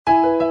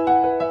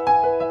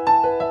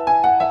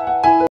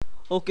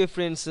Okay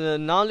friends,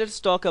 now let's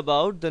talk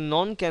about the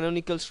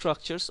non-canonical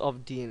structures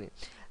of DNA.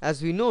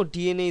 As we know,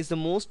 DNA is the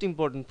most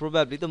important,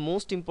 probably the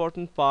most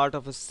important part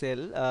of a cell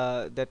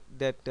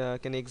that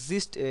can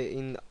exist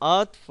in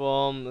Earth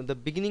from the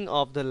beginning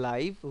of the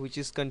life, which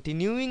is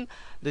continuing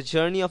the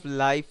journey of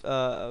life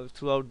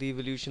throughout the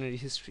evolutionary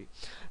history.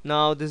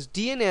 Now, this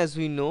DNA, as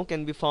we know,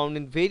 can be found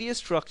in various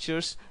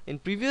structures. In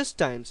previous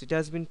times, it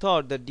has been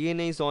thought that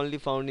DNA is only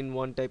found in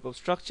one type of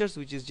structures,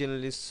 which is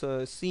generally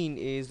seen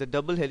is the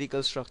double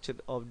helical structure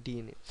of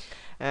DNA.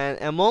 And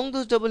among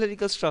those double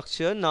helical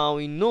structure, now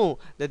we know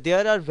that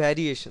there are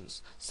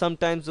variations.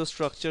 Sometimes those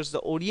structures, the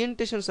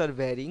orientations are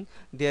varying,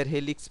 their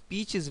helix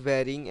pitch is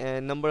varying,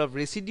 and number of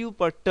residue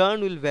per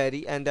turn will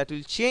vary, and that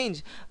will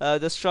change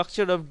the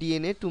structure of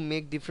DNA to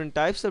make different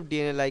types of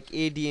DNA like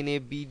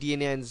aDNA,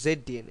 bDNA, and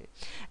zDNA.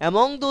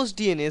 Among those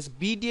DNAs,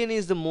 bDNA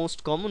is the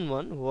most common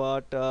one.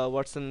 What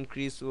Watson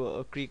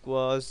Crick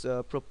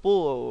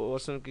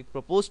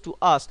proposed to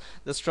us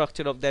the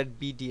structure of that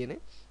bDNA.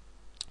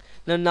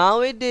 Now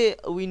nowadays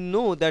we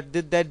know that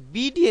that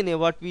bDNA,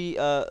 what we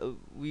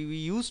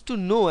used to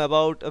know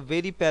about a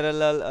very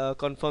parallel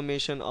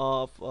conformation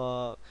of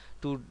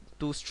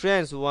two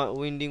strands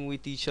winding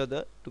with each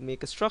other to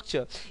make a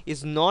structure,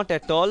 is not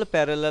at all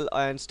parallel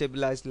and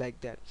stabilized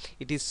like that.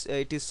 It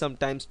is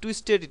sometimes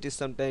twisted, it is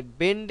sometimes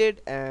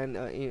bended, and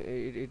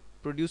it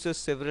produces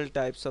several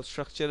types of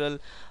structural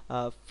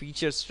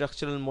features,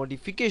 structural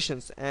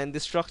modifications, and the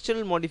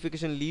structural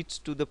modification leads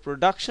to the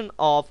production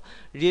of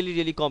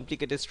really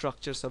complicated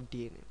structures of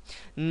DNA.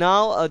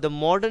 Now the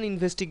modern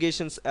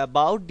investigations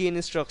about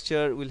DNA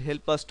structure will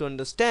help us to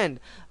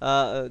understand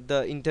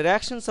the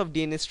interactions of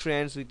DNA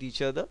strands with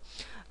each other.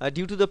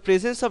 Due to the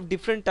presence of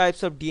different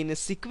types of DNA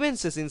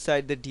sequences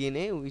inside the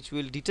DNA, which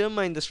will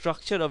determine the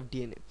structure of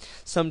DNA.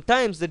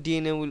 Sometimes the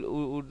DNA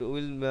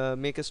will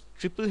make a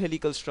triple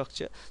helical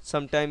structure.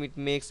 Sometimes it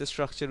makes a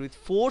structure with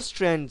 4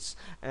 strands,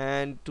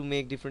 and to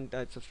make different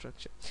types of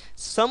structure.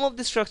 Some of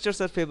the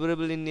structures are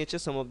favorable in nature,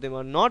 some of them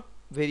are not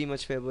very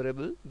much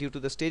favorable due to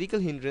the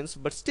sterical hindrance,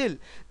 but still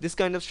this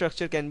kind of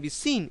structure can be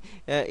seen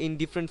in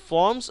different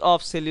forms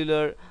of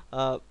cellular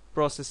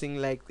processing,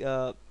 like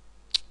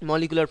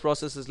molecular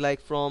processes,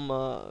 like from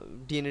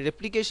DNA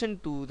replication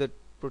to the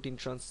protein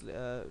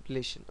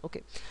translation.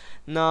 Okay,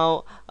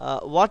 now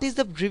what is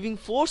the driving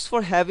force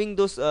for having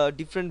those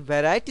different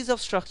varieties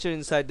of structure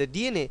inside the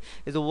DNA?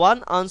 Is the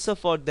one answer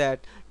for that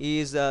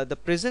is the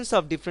presence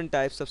of different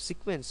types of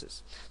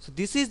sequences. So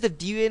this is the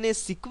DNA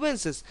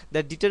sequences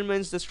that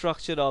determines the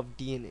structure of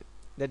DNA,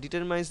 that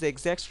determines the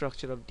exact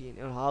structure of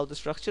DNA, or how the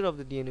structure of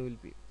the DNA will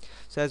be.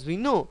 So as we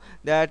know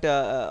that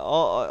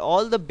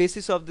all the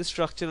basis of the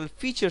structural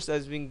features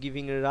has been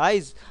giving a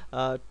rise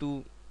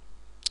to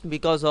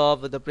because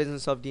of the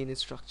presence of DNA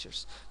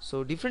structures.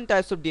 So different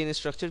types of DNA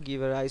structure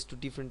give a rise to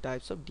different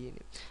types of DNA.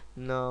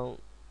 Now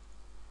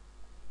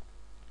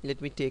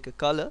let me take a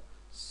color.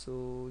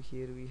 So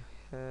here we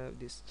have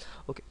this.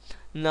 Okay,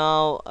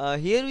 now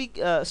here we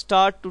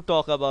start to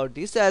talk about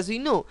this. As we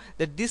know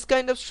that this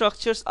kind of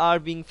structures are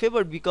being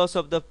favored because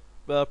of the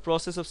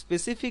process of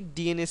specific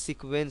DNA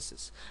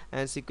sequences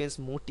and sequence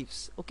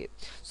motifs. Okay,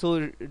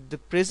 so the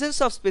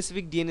presence of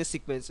specific DNA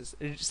sequences,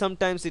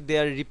 sometimes they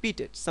are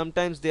repeated,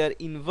 sometimes they are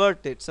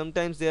inverted,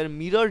 sometimes they are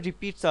mirror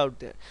repeats out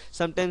there,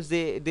 sometimes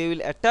they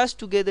will attach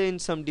together in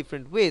some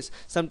different ways,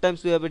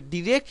 sometimes we have a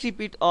direct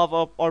repeat of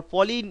or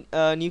poly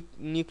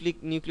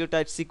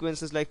nucleotide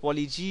sequences like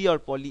poly G or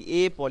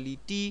poly A, poly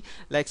T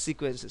like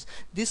sequences.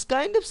 This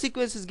kind of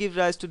sequences give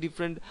rise to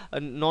different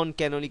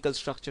non-canonical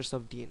structures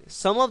of DNA.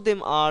 Some of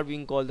them are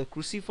being called the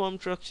cruciform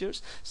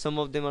structures, some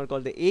of them are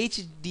called the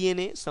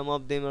HDNA, some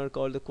of them are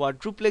called the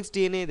quadruplex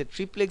DNA, the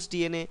triplex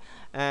DNA,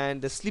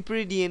 and the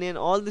slippery DNA, and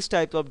all this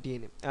type of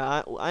DNA.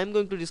 I'm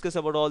going to discuss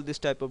about all this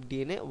type of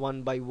DNA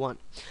one by one.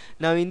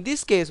 Now in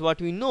this case, what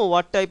we know,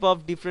 what type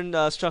of different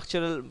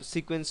structural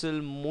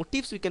sequential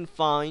motifs we can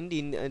find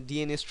in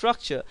DNA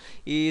structure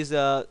is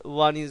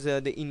one is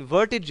the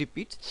inverted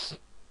repeats.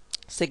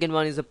 Second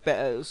one is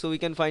so we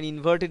can find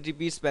inverted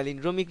repeats,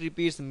 palindromic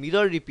repeats,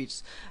 mirror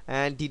repeats,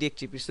 and direct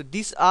repeats. So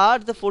these are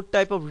the 4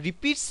 type of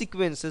repeat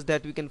sequences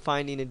that we can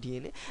find in a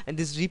DNA, and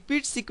these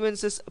repeat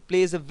sequences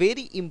plays a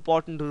very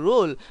important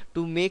role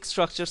to make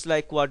structures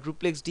like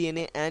quadruplex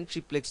DNA and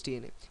triplex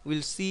DNA.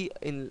 We'll see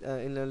in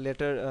a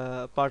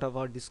later part of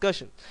our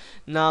discussion.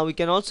 Now we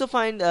can also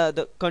find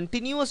the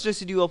continuous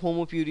residue of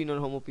homopurine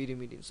or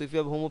homopyrimidine. So if you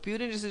have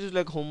homopurine residues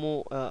like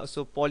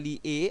so poly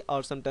A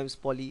or sometimes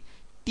poly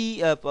T,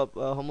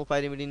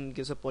 homopyrimidine in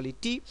case of poly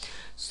T,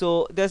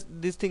 so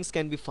these things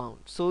can be found.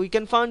 So we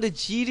can find the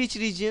G rich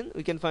region,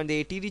 we can find the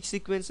AT rich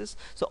sequences.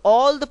 So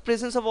all the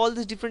presence of all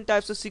these different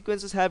types of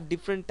sequences have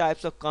different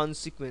types of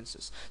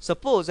consequences.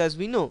 Suppose, as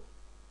we know,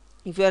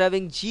 if you are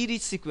having G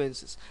rich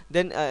sequences,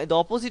 then the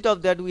opposite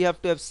of that we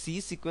have to have C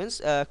sequence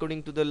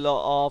according to the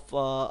law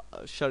of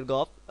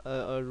Chargaff,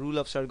 rule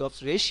of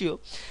Chargaff's ratio.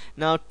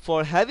 Now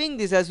for having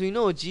this, as we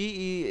know,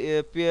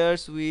 G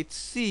pairs with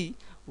C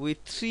with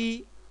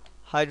 3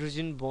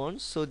 hydrogen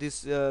bonds, so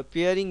this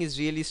pairing is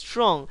really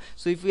strong.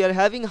 So if we are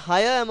having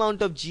higher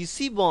amount of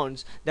GC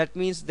bonds, that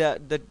means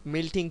that the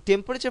melting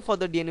temperature for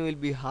the DNA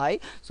will be high,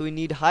 so we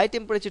need high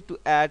temperature to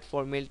add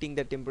for melting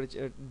the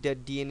temperature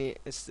that DNA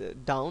is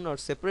down or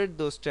separate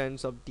those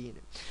strands of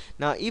DNA.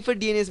 Now if a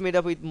DNA is made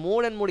up with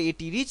more and more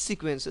AT rich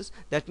sequences,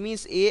 that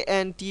means A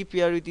and T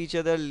pair with each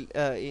other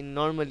in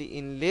normally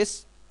in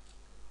less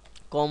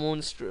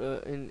common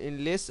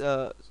in less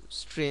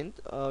strength,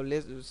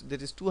 less,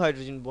 there is two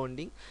hydrogen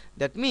bonding.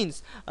 That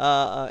means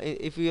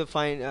if we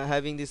are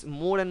having this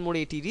more and more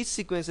AT rich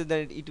sequences,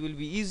 then it will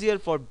be easier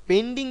for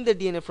bending the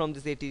DNA from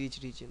these AT rich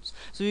regions.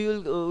 So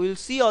we'll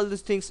see all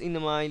these things in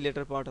my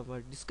later part of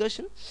our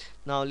discussion.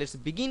 Now let's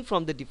begin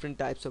from the different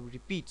types of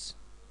repeats.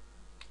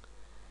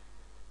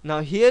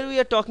 Now here we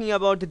are talking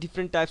about the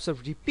different types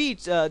of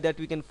repeats that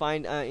we can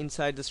find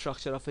inside the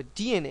structure of a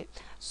DNA.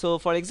 So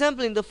for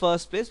example, in the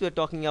first place we are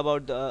talking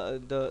about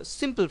the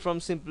simple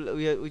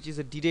which is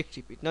a direct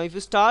repeat. Now if you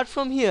start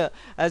from here,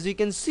 as we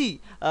can see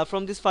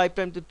from this 5'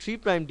 to 3'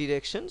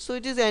 direction, so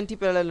it is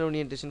anti-parallel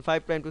orientation,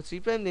 5' to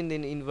 3',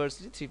 then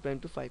inversely 3'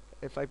 to 5,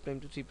 5'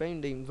 to 3'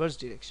 in the inverse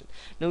direction.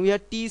 Now we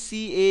have T,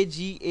 C, A,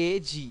 G, A,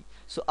 G.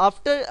 So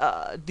after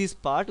this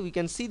part we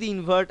can see the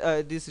invert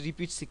this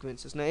repeat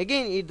sequences. Now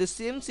again the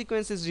same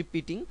sequence is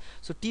repeating,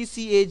 so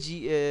TCA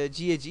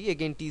GAG,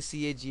 again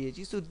TCA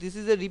GAG. So this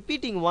is a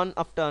repeating one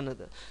after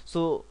another.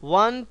 So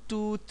 1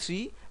 2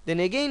 3, then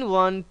again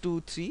 1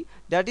 2 3,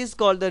 that is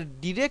called the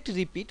direct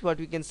repeat, what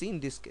we can see in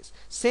this case.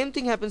 Same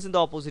thing happens in the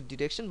opposite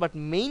direction, but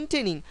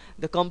maintaining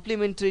the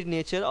complementary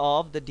nature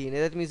of the DNA.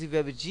 That means if we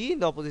have a G, in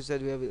the opposite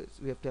side we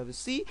have to have a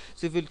C.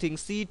 So if we think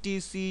C T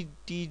C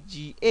T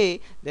G A,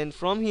 then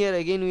from here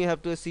again we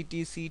have to a C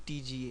T C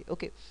T G A.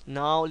 Okay,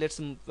 now let's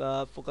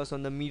focus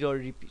on the mirror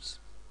repeats.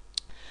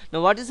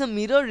 Now what is a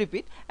mirror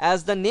repeat?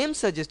 As the name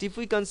suggests, if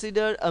we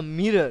consider a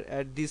mirror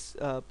at this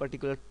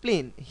particular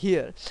plane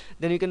here,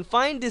 then you can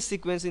find this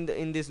sequence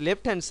in this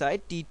left hand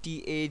side, T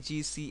T A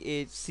G C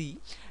A C,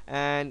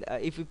 and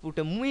if we put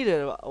a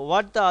mirror,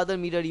 what the other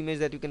mirror image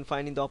that you can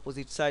find in the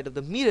opposite side of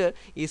the mirror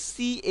is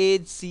C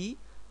A C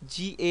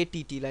G A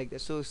T T, like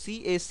that. So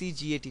C A C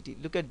G A T T,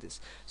 look at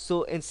this.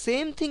 So and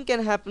same thing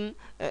can happen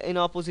in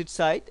opposite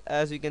side,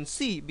 as you can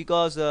see,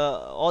 because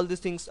all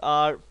these things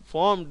are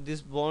formed,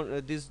 this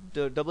bond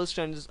double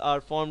strands are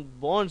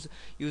formed bonds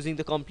using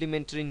the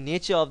complementary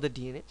nature of the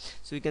DNA.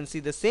 So you can see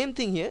the same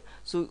thing here.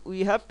 So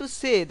we have to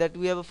say that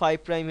we have a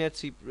 5' here,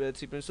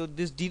 3'. So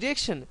this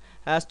direction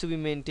has to be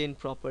maintained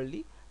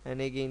properly, and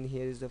again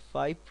here is the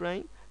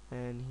 5',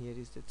 and here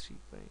is the 3'.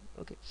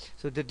 Okay,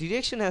 so the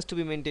direction has to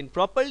be maintained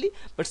properly,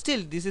 but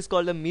still this is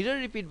called a mirror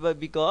repeat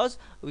because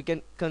we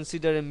can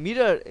consider a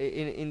mirror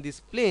in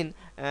this plane,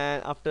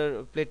 and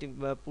after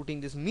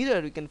putting this mirror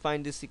we can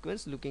find this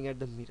sequence looking at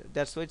the mirror.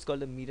 That's why it's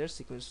called a mirror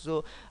sequence.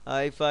 So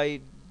if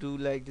I do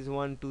like this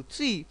 1 2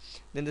 3,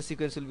 then the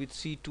sequence will be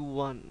 3 2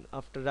 1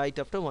 right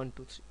after 1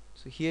 2 3.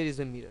 So here is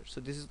the mirror.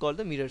 So this is called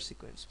the mirror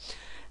sequence.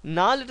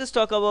 Now let us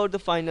talk about the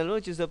final one,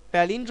 which is the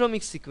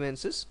palindromic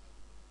sequences,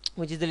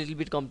 which is a little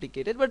bit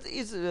complicated, but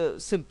it's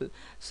simple.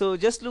 So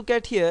just look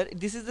at here,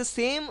 this is the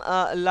same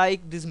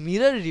like this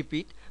mirror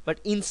repeat, but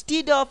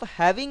instead of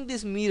having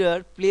this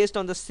mirror placed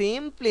on the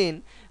same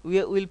plane,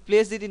 we will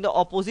place it in the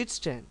opposite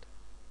strand.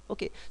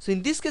 Okay, so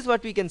in this case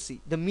what we can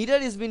see, the mirror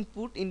is being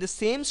put in the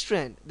same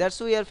strand. That's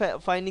why we are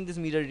finding this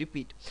mirror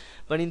repeat.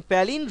 But in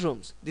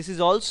palindromes, this is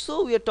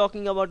also, we are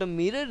talking about a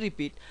mirror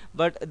repeat,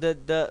 but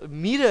the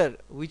mirror,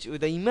 which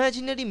the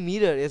imaginary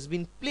mirror has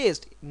been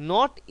placed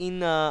not in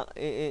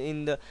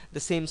the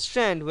same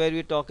strand where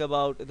we talk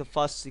about the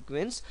first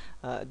sequence.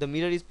 The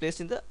mirror is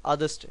placed in the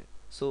other strand.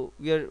 So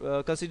we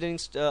are considering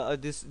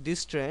this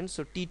strand,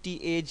 so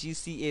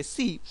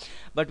TTAGCAC,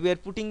 but we are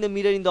putting the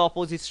mirror in the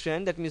opposite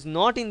strand. That means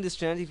not in this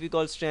strand. If we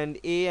call strand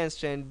A and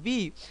strand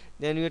B,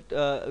 then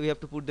we have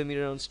to put the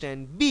mirror on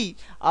strand B.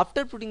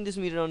 After putting this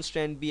mirror on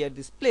strand B at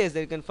this place,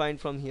 then you can find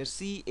from here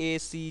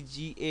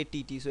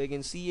CACGATT. So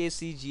again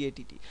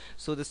CACGATT.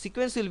 So the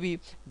sequence will be,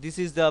 this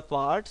is the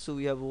part. So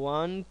we have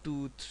 1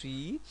 2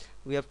 3.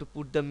 We have to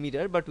put the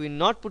mirror, but we're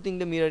not putting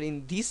the mirror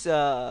in this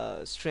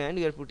strand.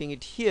 We are putting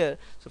it here.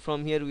 So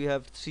from here we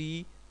have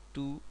 3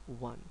 2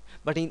 1.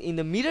 But in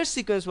the mirror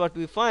sequence, what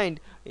we find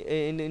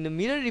in the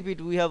mirror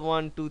repeat, we have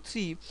 1 2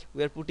 3.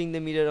 We are putting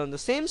the mirror on the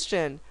same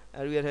strand,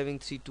 and we are having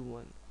 3 2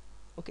 1.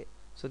 Okay,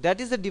 so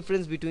that is the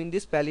difference between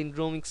this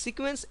palindromic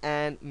sequence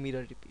and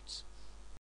mirror repeats.